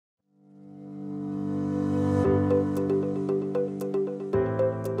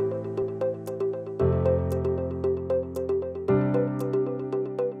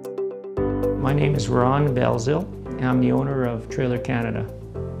My name is Ron Belzil. I'm the owner of Trailer Canada.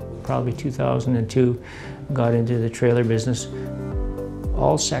 Probably 2002, got into the trailer business.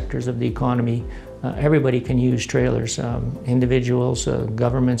 All sectors of the economy, everybody can use trailers. Individuals,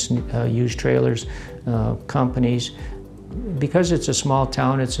 governments use trailers, companies. Because it's a small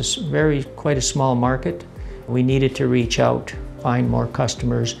town, it's quite a small market. We needed to reach out, find more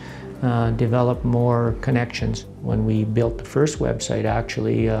customers, develop more connections. When we built the first website,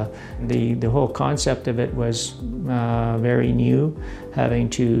 actually, the whole concept of it was very new, having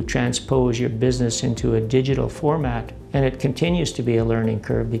to transpose your business into a digital format. And it continues to be a learning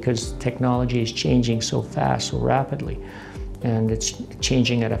curve because technology is changing so fast, so rapidly. And it's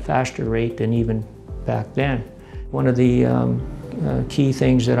changing at a faster rate than even back then. One of the key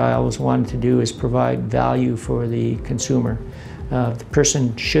things that I always wanted to do is provide value for the consumer. The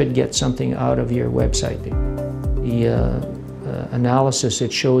person should get something out of your website. The analysis,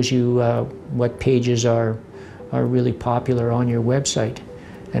 it shows you what pages are really popular on your website.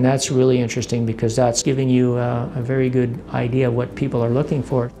 And that's really interesting because that's giving you a very good idea of what people are looking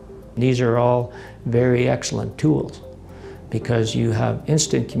for. These are all very excellent tools because you have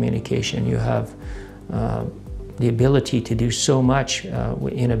instant communication, you have the ability to do so much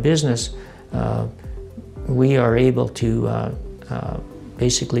in a business. We are able to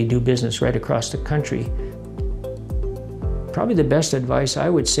basically do business right across the country. Probably the best advice I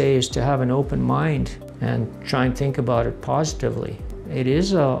would say is to have an open mind and try and think about it positively. It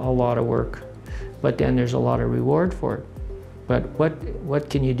is a lot of work, but then there's a lot of reward for it. But what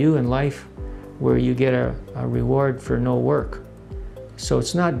can you do in life where you get a reward for no work? So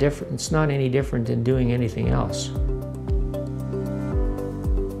it's not different. It's not any different than doing anything else.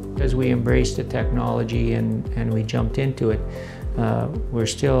 As we embraced the technology and we jumped into it, we're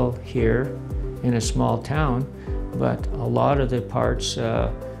still here in a small town, but a lot of the parts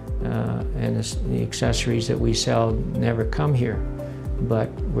and the accessories that we sell never come here. But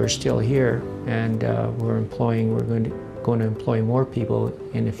we're still here, and we're going to employ more people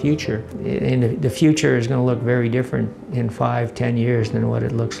in the future. The future is going to look very different in 5-10 years than what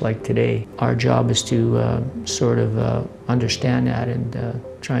it looks like today. Our job is to sort of understand that and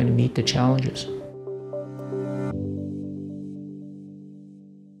trying to meet the challenges.